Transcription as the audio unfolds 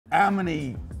How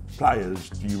many players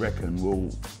do you reckon will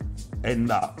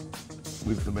end up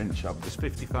with dementia? There's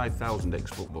 55,000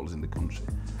 ex-footballers in the country.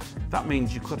 That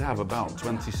means you could have about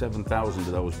 27,000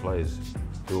 of those players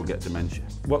who will get dementia.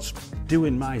 What's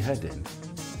doing my head in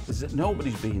is that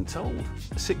nobody's being told.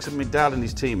 6 of my dad and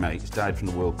his teammates died from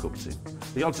the World Cup team.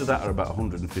 The odds of that are about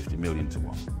 150 million to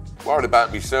 1. Worried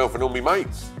about myself and all my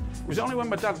mates. It was only when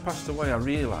my dad passed away I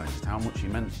realised how much he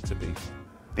meant to me.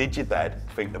 Did your dad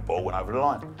think the ball went over the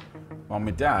line? Well,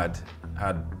 my dad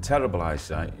had terrible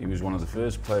eyesight. He was one of the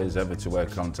first players ever to wear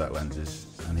contact lenses,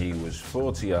 and he was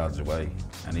 40 yards away,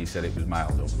 and he said it was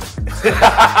miles over.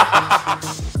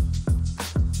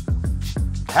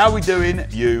 How are we doing,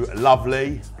 you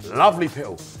lovely, lovely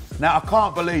people? Now, I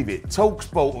can't believe it.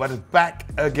 talkSPORT have had us back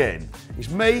again. It's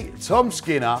me, Tom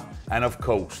Skinner, and of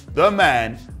course, the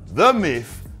man, the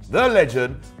myth, the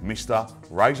legend, Mr.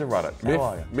 Razor Ruddock. How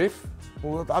are you? Myth?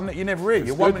 Well, you never here.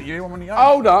 You're one minute you.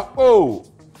 Hold up. Oh,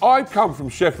 I come from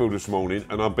Sheffield this morning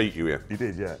and I beat you here. You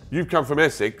did, yeah. You've come from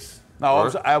Essex. No,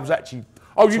 right? I was actually...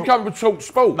 Oh, you come from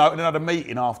talkSPORT? No, and then I had a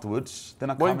meeting afterwards. Then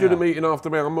I Why did you do the meeting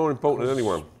after me? I'm more important than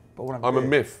anyone. I'm a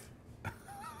myth.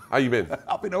 How you been?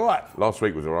 I've been all right. Last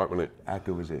week was all right, wasn't it? How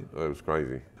good was it? Oh, it was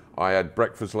crazy. I had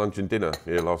breakfast, lunch and dinner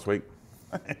here last week.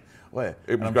 Where?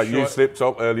 It was great. You slipped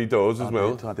up early doors as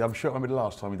well. I'm sure I remember the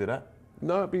last time we did that.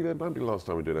 No, it won't be the last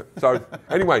time we do that. So,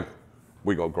 anyway,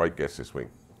 we got a great guest this week.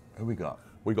 Who we got?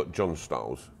 We got John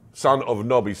Stiles, son of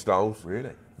Nobby Stiles. Really?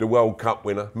 The World Cup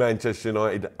winner, Manchester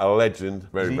United, a legend.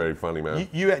 Very funny man.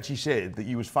 You actually said that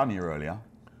you was funnier earlier.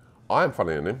 I am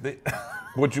funnier than him.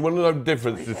 What, do you want to know the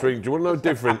difference between? Do you want to know the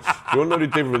difference? Do you want to know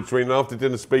the difference between an after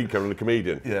dinner speaker and a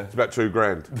comedian? Yeah. It's about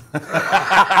 £2,000.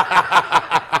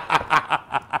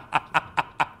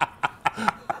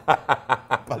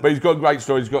 But he's got a great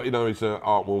story. He's got, you know, it's an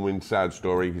heartwarming, sad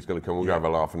story. He's going to come. We'll go have a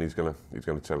laugh, and he's going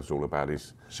to tell us all about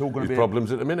his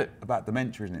problems at the minute. About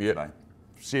dementia, isn't it? Yeah. Today?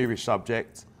 Serious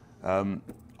subject. In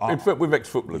fact, with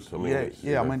ex-footballers. I mean,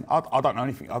 I mean, I don't know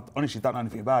anything. I honestly don't know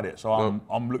anything about it. So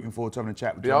I'm looking forward to having a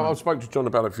chat with John. Yeah, I've spoken to John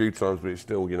about it a few times, but it's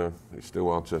still, you know, it's still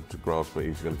hard to grasp. But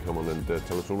he's going to come on and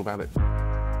tell us all about it.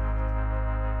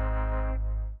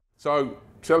 So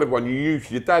tell everyone, your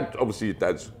dad. Obviously, your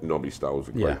dad's Nobby Stiles,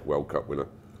 a great World Cup winner.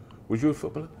 Was you a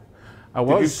footballer? I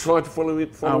was. Did you try to follow his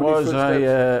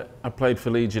footsteps? I played for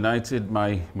Leeds United.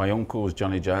 My uncle was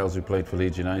Johnny Giles, who played for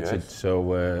Leeds United. Yes.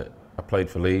 So I played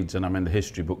for Leeds, and I'm in the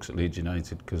history books at Leeds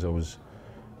United because I was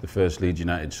the first Leeds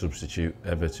United substitute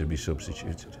ever to be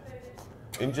substituted.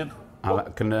 Injured?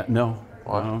 No,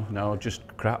 just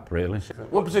crap, really.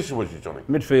 What position was you, Johnny?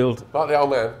 Midfield. Like the old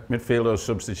man? Midfield or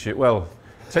substitute. Well,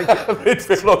 take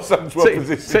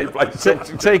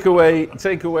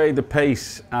away the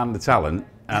pace and the talent,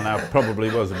 and I probably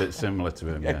was a bit similar to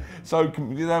him. Yeah. So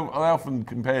you know, I often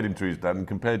compared him to his dad, and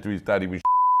compared to his dad, he was.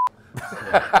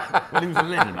 Well, he was a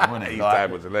legend, wasn't he? His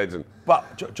dad was a legend.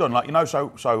 But John, like, you know,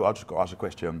 so I just got to ask a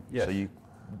question. Yes. So you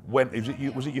went.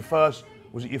 Was it your first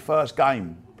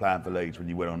game playing for Leeds when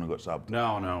you went on and got subbed?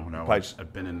 No.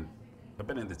 I've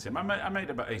been in the team. I made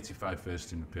about 85 first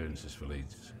team appearances for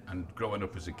Leeds. And growing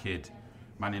up as a kid,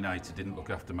 Man United didn't look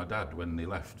after my dad when they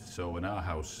left. So in our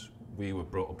house, we were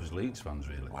brought up as Leeds fans,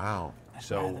 really. Wow.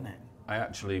 So bad, isn't it? I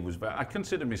actually I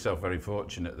consider myself very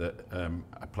fortunate that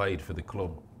I played for the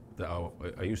club that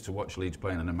I used to watch Leeds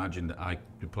playing and imagine that I'd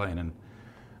be playing. And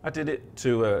I did it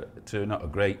to not a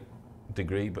great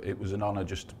degree, but it was an honour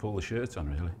just to pull the shirt on,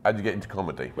 really. How'd you get into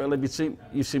comedy? Well, if you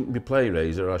see me play,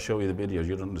 Razor, I'll show you the videos,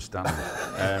 you'd understand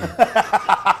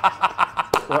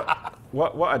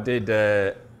what I did,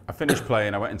 I finished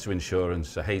playing, I went into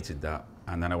insurance, I hated that,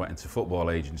 and then I went into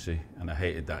football agency, and I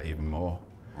hated that even more.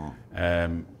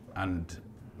 And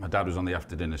my dad was on the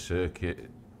after dinner circuit,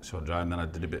 so I drive, and then I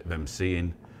did a bit of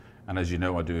MCing, and as you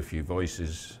know, I do a few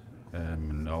voices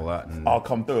and all that. And I'll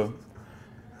come through them.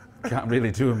 Can't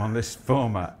really do them on this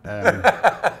format.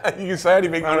 You can say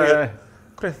anything.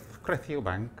 Chris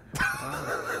Eubank.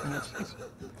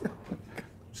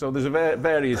 So there's a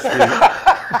various.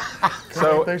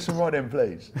 So do some right then,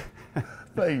 please.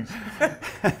 Please,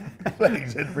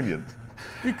 it's brilliant.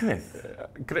 Chris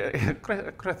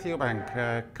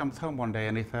Eubank comes home one day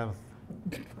and he says,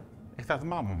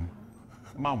 Mum.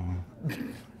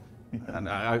 And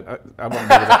I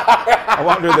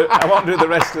won't do the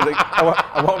rest of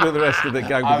the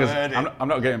gag because I'm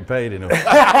not getting paid enough.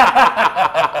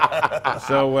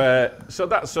 So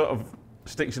that sort of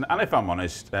sticks in. And if I'm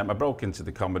honest, I broke into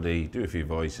the comedy, do a few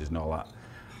voices and all that,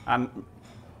 and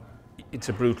it's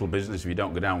a brutal business. If you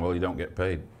don't go down well, you don't get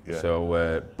paid. Yeah.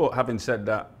 So, but having said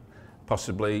that,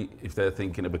 possibly if they're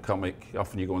thinking of a comic,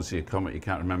 often you go and see a comic, you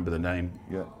can't remember the name.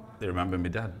 Yeah. They remember my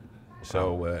dad.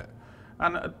 So,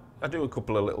 and I do a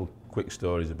couple of little quick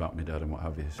stories about my dad and what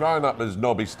have you. So. Growing up as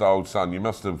Nobby Stiles' son, you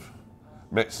must have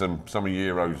met some of your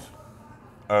heroes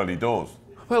early doors.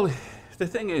 Well, the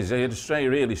thing is, I had a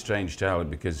really strange childhood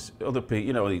because other people,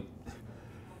 you know,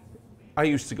 I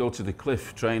used to go to the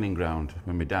Cliff training ground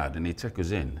with my dad and he'd take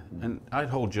us in and I'd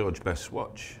hold George Best's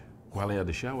watch while he had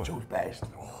a shower. George Best.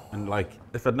 And like,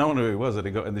 if I'd known who he was, I'd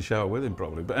have got in the shower with him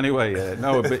probably. But anyway,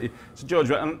 no, but so George,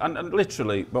 and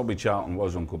literally, Bobby Charlton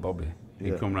was Uncle Bobby.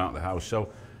 He'd come round the house. So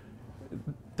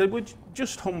they were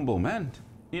just humble men,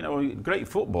 you know, great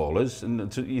footballers.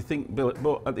 And you think, but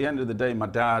at the end of the day, my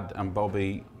dad and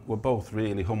Bobby were both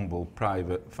really humble,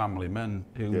 private family men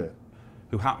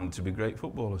who happened to be great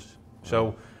footballers.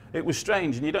 So it was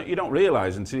strange, and you don't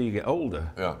realise until you get older.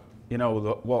 Yeah. You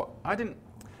know what I didn't.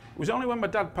 It was only when my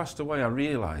dad passed away I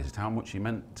realised how much he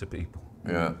meant to people.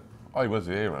 Yeah. Oh, he was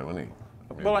a hero, wasn't he?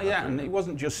 I mean, well, yeah, and it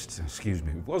wasn't just. Excuse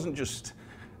me. It wasn't just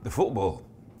the football.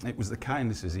 It was the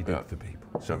kindnesses he did for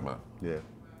people. So, man. Yeah.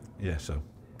 Yeah. So.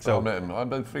 I met him. I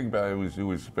don't think about it. He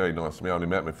was very nice to me. I only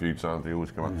met him a few times. He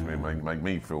always come up to me and make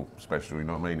me feel special. You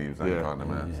know what I mean? He was that kind of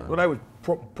man. So. Well, they were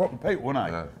proper people, weren't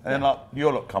they? Yeah. And then like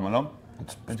your lot come along.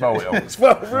 Spell it all.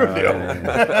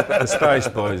 The Spice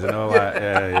Boys and all that.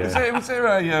 Yeah. Was there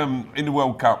a in the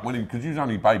World Cup because you was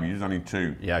only a baby, you was only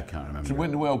 2. Yeah, I can't remember. So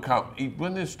when the World Cup,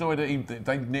 when there's a story that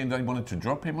they wanted to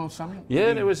drop him or something.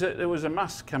 Yeah, there was a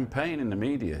mass campaign in the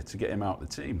media to get him out of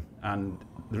the team, and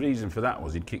the reason for that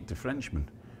was he'd kicked a Frenchman.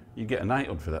 You get a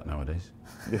knighthood for that nowadays.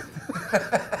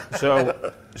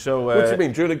 So. What do you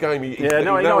mean? During the game,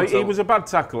 he was a bad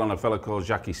tackle on a fella called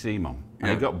Jackie Simon,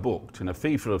 and he got booked. And a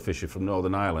FIFA official from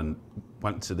Northern Ireland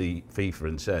went to the FIFA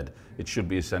and said it should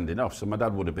be a sending off. So my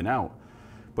dad would have been out,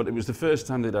 but it was the first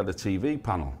time they'd had a TV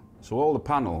panel. So all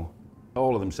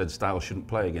of them said Stiles shouldn't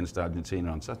play against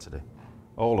Argentina on Saturday.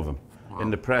 All of them. Wow.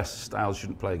 In the press, Stiles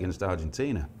shouldn't play against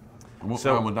Argentina. What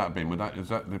round would that have been? Was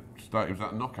that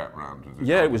a knockout round?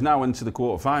 It was now into the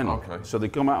quarter-final. Okay. So they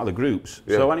come out of the groups.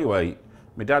 Yeah. So anyway,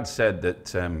 my dad said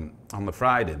that on the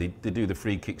Friday, they do the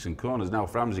free kicks and corners. Now,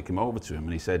 Ramsey came over to him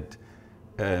and he said,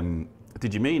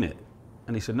 did you mean it?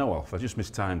 And he said, no, Alf, I just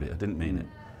mistimed it. I didn't mean it.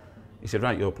 He said,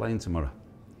 right, you're playing tomorrow.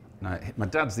 Now, my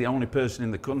dad's the only person in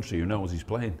the country who knows he's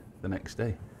playing the next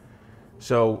day.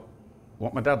 So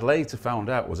what my dad later found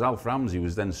out was Alf Ramsey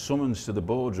was then summoned to the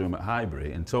boardroom at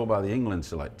Highbury and told by the England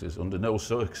selectors, under no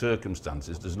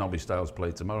circumstances does Nobby Stiles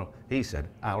play tomorrow. He said,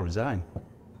 I'll resign.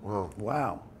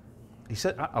 Wow. He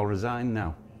said, I'll resign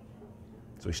now.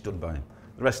 So he stood by him.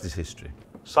 The rest is history.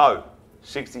 So,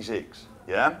 66,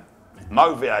 yeah?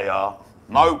 No VAR,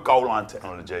 no goal line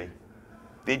technology.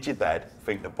 Did your dad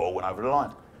think the ball went over the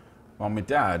line? Well, my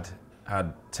dad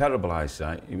had terrible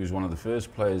eyesight. He was one of the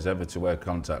first players ever to wear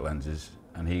contact lenses,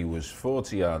 and he was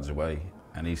 40 yards away,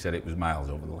 and he said it was miles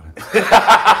over the line.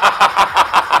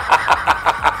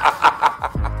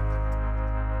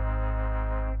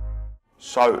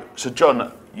 So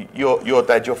John, your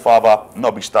dad, your father,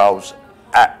 Nobby Stiles,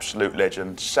 absolute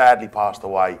legend, sadly passed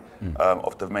away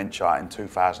of dementia in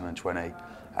 2020.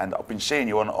 And I've been seeing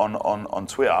you on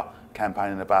Twitter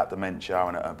campaigning about dementia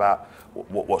and about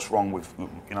what's wrong with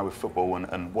with football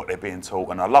and what they're being taught.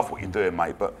 And I love what you're doing,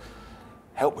 mate. But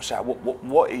help us out.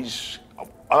 What is?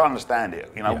 I understand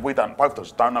it. We don't. Both of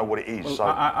us don't know what it is. Well, so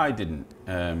I didn't.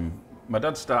 My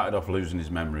dad started off losing his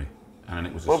memory, and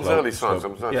it was early signs.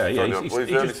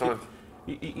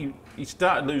 He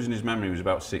started losing his memory. He was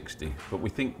about 60, but we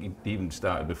think he even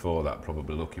started before that,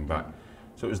 probably looking back.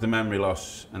 So it was the memory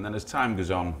loss, and then as time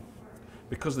goes on,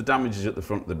 because the damage is at the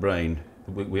front of the brain,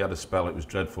 we had a spell, it was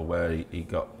dreadful, where he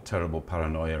got terrible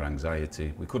paranoia,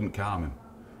 anxiety. We couldn't calm him,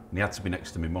 and he had to be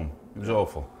next to my mum. It was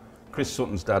awful. Chris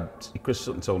Sutton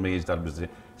told me his dad was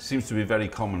seems to be very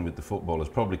common with the footballers,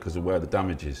 probably because of where the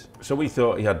damage is. So we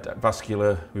thought he had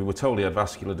we were told he had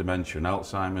vascular dementia and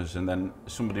Alzheimer's, and then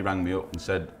somebody rang me up and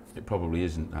said, it probably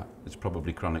isn't that. It's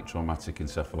probably chronic traumatic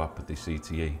encephalopathy,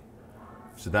 CTE.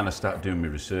 So then I started doing my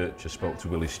research. I spoke to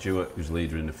Willie Stewart, who's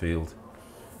leader in the field.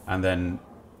 And then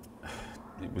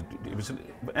it was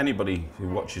anybody who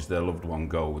watches their loved one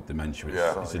go with dementia,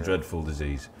 it's a dreadful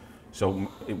disease.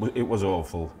 So it was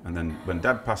awful. And then when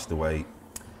Dad passed away,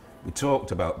 we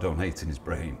talked about donating his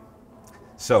brain.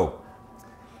 So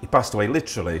he passed away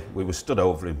literally, we were stood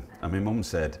over him, and my mum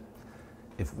said,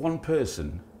 if one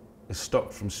person is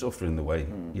stopped from suffering the way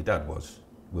your dad was,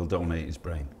 we'll donate his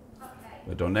brain.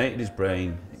 We donated his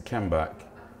brain, it came back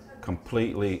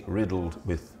completely riddled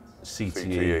with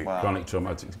CTE, chronic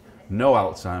traumatic, no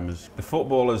Alzheimer's. The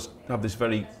footballers have this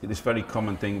very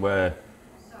common thing where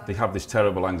they have this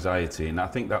terrible anxiety, and I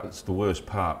think that's the worst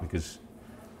part, because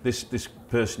this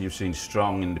person you've seen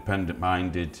strong,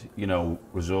 independent-minded, you know,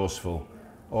 resourceful,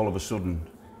 all of a sudden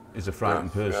is a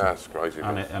frightened person. Yeah, that's crazy.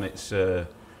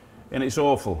 And it's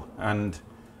awful. And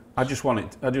I just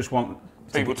want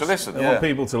people to listen. I want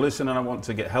people to listen, and I want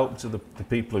to get help to the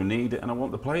people who need it, and I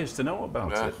want the players to know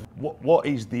about it. What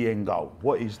is the end goal?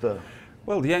 What is the...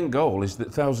 Well, the end goal is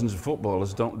that thousands of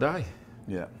footballers don't die.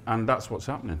 Yeah. And that's what's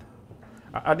happening.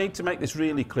 I need to make this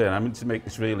really clear. I need to make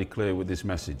this really clear with this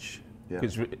message.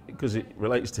 Because it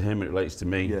relates to him, it relates to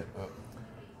me. Yeah.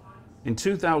 In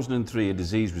 2003, a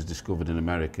disease was discovered in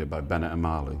America by Bennett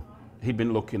Amalu. He'd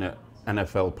been looking at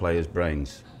NFL players'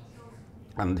 brains,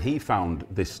 and he found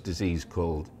this disease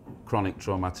called chronic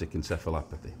traumatic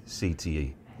encephalopathy,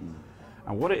 CTE.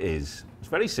 And what it is, it's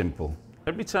very simple.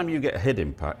 Every time you get a head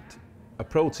impact, a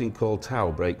protein called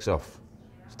tau breaks off.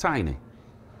 It's tiny.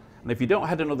 And if you don't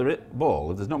head another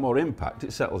ball, if there's no more impact,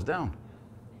 it settles down.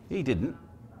 He didn't.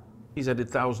 He's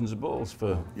headed thousands of balls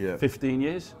for 15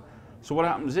 years. So what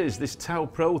happens is this tau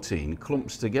protein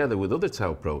clumps together with other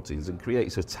tau proteins and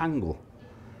creates a tangle.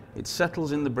 It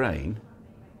settles in the brain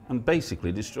and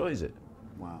basically destroys it.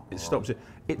 Wow. It stops it.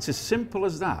 It's as simple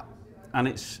as that. And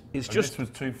it's just... This was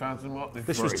 2000 what?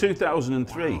 This was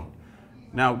 2003. Wow.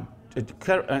 Now,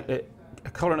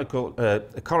 a coroner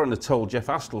told Jeff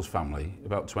Astle's family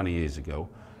about 20 years ago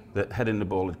that heading the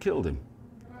ball had killed him.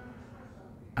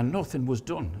 And nothing was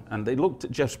done. And they looked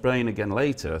at Jeff's brain again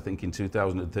later, I think in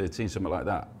 2013, something like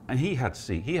that. And he had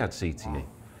CTE. Wow.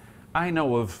 I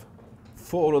know of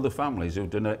 4 other families who've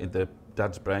donated their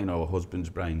dad's brain or husband's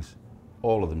brains,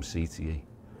 all of them CTE.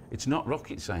 It's not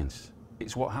rocket science,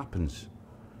 it's what happens.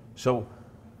 So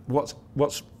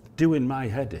what's doing my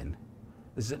head in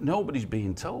is that nobody's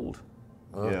being told.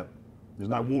 Yeah. There's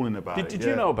no warning about it. Did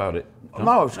you know about it?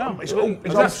 No, it's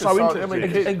all so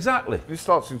interesting. Exactly. This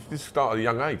started at a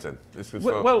young age then?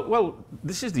 Well,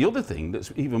 this is the other thing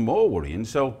that's even more worrying.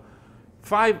 So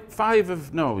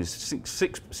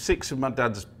six of my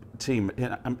dad's team,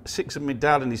 6 of my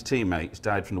dad and his teammates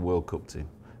died from the World Cup team.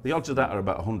 The odds of that are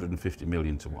about 150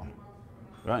 million to 1.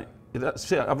 Right?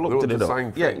 That's it. I've looked at it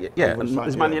up. Yeah. And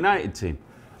there's Man United team.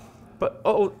 But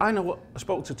I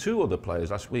spoke to 2 other players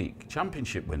last week,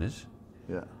 championship winners.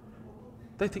 Yeah.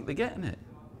 They think they're getting it.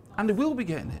 And they will be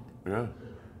getting it. Yeah.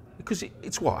 Because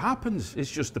it's what happens.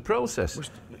 It's just the process.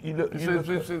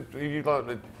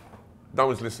 No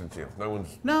one's listening to you. No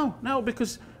one's... No,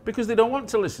 because they don't want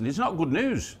to listen. It's not good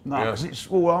news. No, I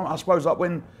suppose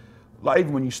even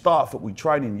when you start football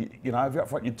training, you know, if you're up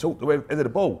front, you talk to the head of the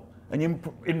ball. And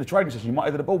in the training session, you might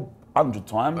head the ball 100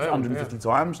 times, 150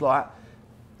 times,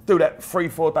 do that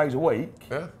 3-4 days a week.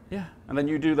 Yeah, and then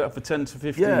you do that for 10 to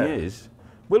 15 years.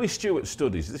 Willie Stewart's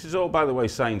studies, this is all, by the way,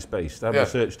 science-based. I've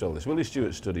researched all this. Willie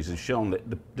Stewart's studies have shown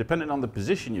that depending on the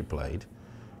position you played,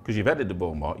 because you've headed the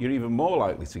ball more, you're even more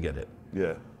likely to get it.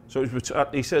 Yeah. So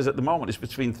he says at the moment it's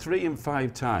between 3 and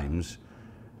 5 times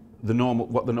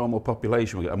what the normal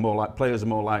population will get. Players are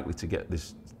more likely to get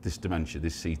this dementia,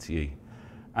 this CTE.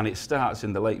 And it starts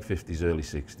in the late 50s, early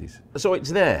 60s. So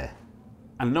it's there,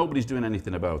 and nobody's doing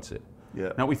anything about it.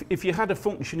 Yeah. Now, if you had a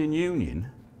functioning union,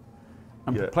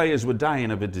 and players were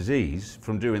dying of a disease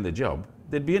from doing the job,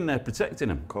 they'd be in there protecting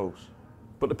them. Of course.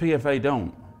 But the PFA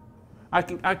don't. I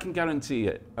can guarantee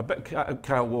it. I bet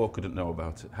Kyle Walker didn't know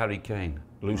about it. Harry Kane,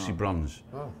 Lucy Bronze.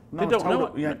 Oh. They don't know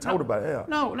it. You ain't told about it, yeah.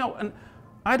 No, and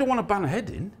I don't want to ban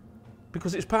heading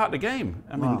because it's part of the game.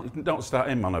 I mean, don't start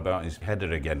him on about his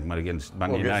header again against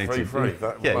Man United.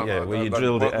 3-3. Where you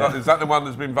drilled it. Is that the one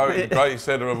that's been voted greatest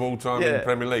header of all time in the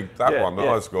Premier League? That one that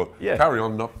I scored. Yeah. Carry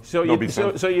on, So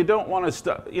you don't want to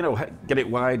start, get it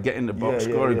wide, get in the box,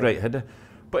 score a great header.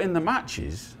 But in the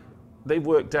matches, they've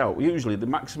worked out, usually the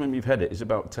maximum you've headed is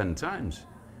about 10 times.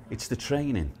 It's the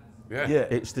training. Yeah.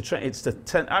 It's the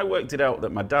 10. I worked it out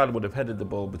that my dad would have headed the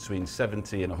ball between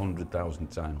 70 and 100,000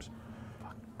 times.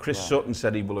 Chris Sutton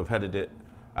said he will have headed it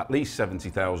at least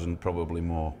 70,000, probably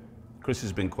more. Chris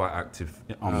has been quite active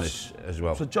on this as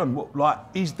well. So John,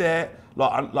 is there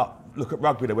look at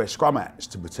rugby? They wear scrum hats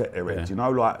to protect their heads. You know,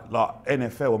 like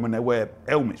NFL. I mean, they wear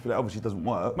helmets, but that obviously doesn't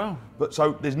work. Well, but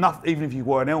so there's nothing. Even if you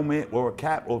wear an helmet or a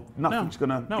cap, or nothing's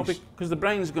gonna. No, because the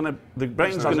brain's gonna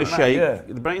shake. Yeah.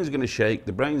 The brain's gonna shake.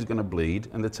 The brain's gonna bleed,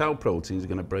 and the tau proteins are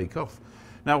gonna break off.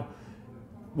 Now,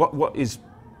 what is,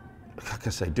 like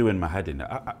I say, doing my head in?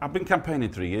 I've been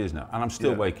campaigning 3 years now, and I'm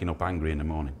still waking up angry in the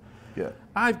morning. Yeah.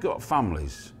 I've got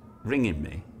families ringing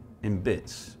me in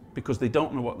bits because they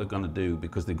don't know what they're going to do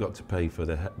because they've got to pay for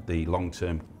the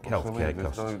long-term health care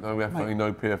costs.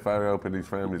 No PFA helping these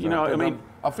families. You know what I mean?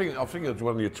 I think it's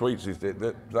one of your tweets is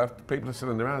that people are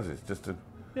selling their houses just to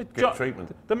get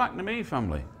treatment. The McNamee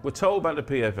family were told by the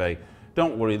PFA,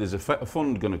 don't worry, there's a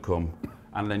fund going to come,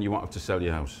 and then you won't have to sell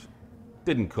your house.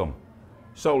 Didn't come.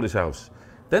 Sold his house.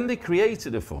 Then they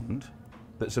created a fund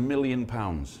that's £1 million,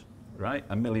 right?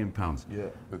 £1 million. Yeah.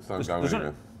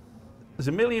 There's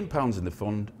 £1 million in the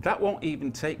fund. That won't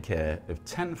even take care of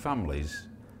 10 families'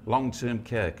 long-term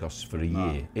care costs for a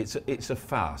year. It's a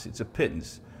farce. It's a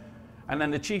pittance. And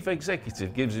then the chief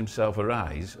executive gives himself a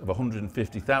rise of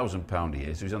 £150,000 a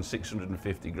year, so he's on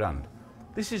 650 grand.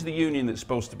 This is the union that's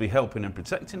supposed to be helping and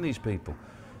protecting these people.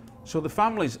 So the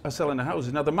families are selling the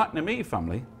houses. Now the McNamee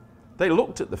family, they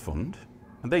looked at the fund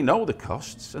and they know the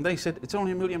costs and they said, it's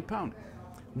only £1 million.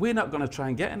 We're not going to try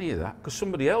and get any of that because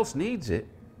somebody else needs it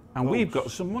and we've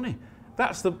got some money.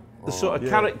 That's the sort of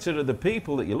character of the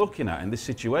people that you're looking at in this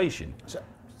situation.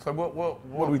 So what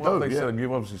do we do? They said,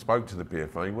 you obviously spoke to the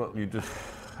PFA. What you just?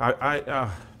 I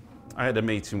had a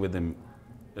meeting with them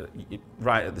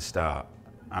right at the start,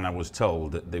 and I was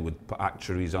told that they would put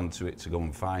actuaries onto it to go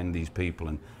and find these people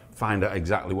and find out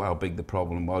exactly how big the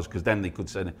problem was, because then they could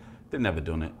say they've never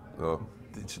done it. Oh.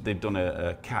 They've done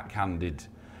a cack-handed,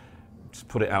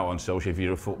 put it out on social. If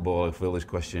you're a footballer, fill this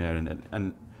questionnaire,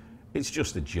 and it's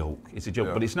just a joke. It's a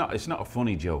joke, but it's not a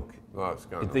funny joke. Oh, it's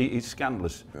scandalous. It's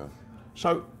scandalous. Yeah.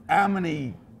 So how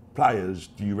many players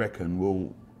do you reckon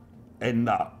will end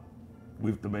up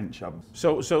with dementia?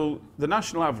 So the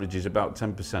national average is about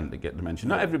 10% that get dementia.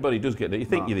 Not everybody does get it. You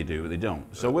think they do, but they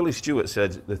don't. So Willie Stewart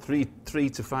said they're three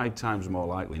to 5 times more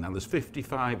likely. Now there's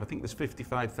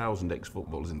 55,000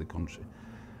 ex-footballers in the country.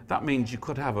 That means you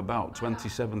could have about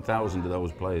 27,000 of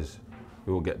those players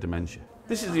who will get dementia.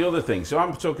 This is the other thing. So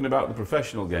I'm talking about the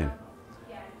professional game.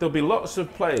 There'll be lots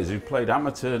of players who've played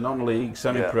amateur, non-league,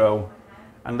 semi-pro,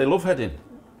 and they love heading.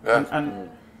 Yeah. And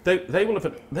they will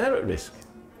have, they're at risk.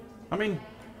 I mean,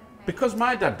 because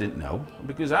my dad didn't know,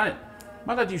 because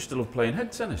my dad used to love playing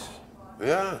head tennis.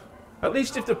 Yeah. At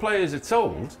least if the players are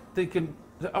told, they can,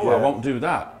 I won't do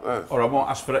that, or I won't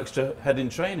ask for extra heading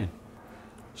training.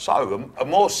 So, a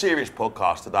more serious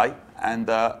podcast today, and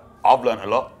I've learnt a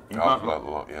lot. I've learnt a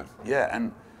lot, yeah. Yeah,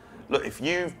 and look, if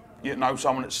you know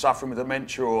someone that's suffering with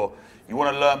dementia, or you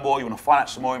want to learn more, you want to find out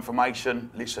some more information,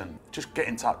 listen, just get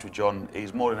in touch with John.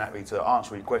 He's more than happy to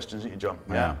answer your questions, isn't he, John?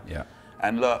 Yeah.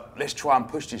 And look, let's try and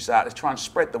push this out. Let's try and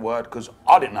spread the word, because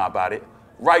I didn't know about it.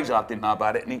 Razor didn't know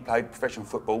about it, and he played professional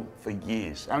football for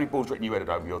years. How many balls written you headed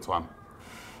over your time?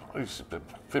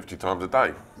 50 times a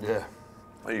day. Yeah.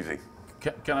 Easy.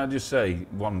 Can I just say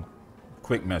one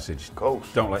quick message? Of course.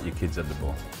 Don't let your kids head the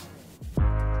ball.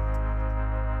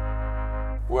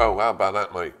 Well, how about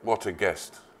that, mate? What a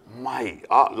guest. Mate,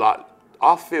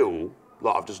 I feel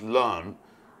like I've just learned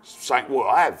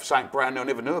something brand new I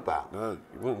never knew about. No,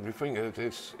 you wouldn't. You think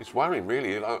it's worrying,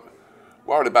 really. Like,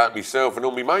 worried about myself and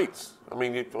all my mates. I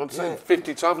mean, I'd say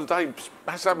 50 times a day.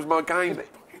 That happens my game.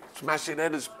 Smashing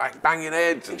headers, banging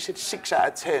heads. He said 6 out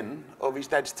of 10 of his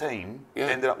dad's team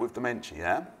ended up with dementia.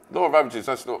 Yeah. Law of averages.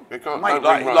 That's not. You can't. Mate,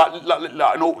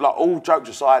 all jokes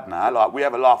aside now, like we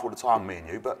have a laugh all the time, me and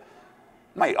you, but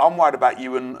mate, I'm worried about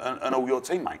you and all your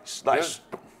teammates.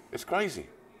 It's crazy.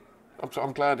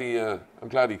 I'm glad he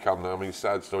come now. I mean, it's a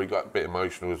sad story. He got a bit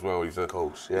emotional as well. He's a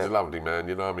lovely man,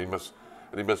 you know. I mean,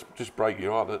 he must just break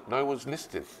your heart that no one's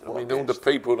listening. I mean, all the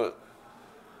people that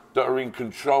are in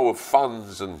control of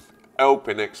funds and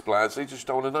helping ex-players, they just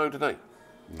don't want to know, do they?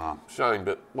 No. Shame,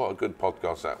 but what a good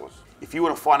podcast that was. If you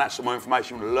want to find out some more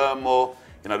information, you want to learn more,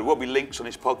 there will be links on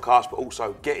this podcast, but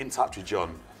also get in touch with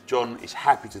John. John is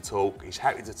happy to talk. He's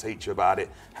happy to teach you about it.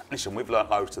 Listen, we've learnt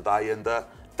loads today, and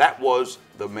that was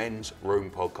the Men's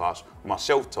Room podcast with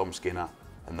myself, Tom Skinner,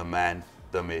 and the man,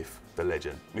 the myth, the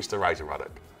legend, Mr. Razor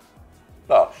Ruddock.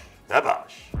 Bosh. The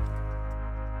Bosh.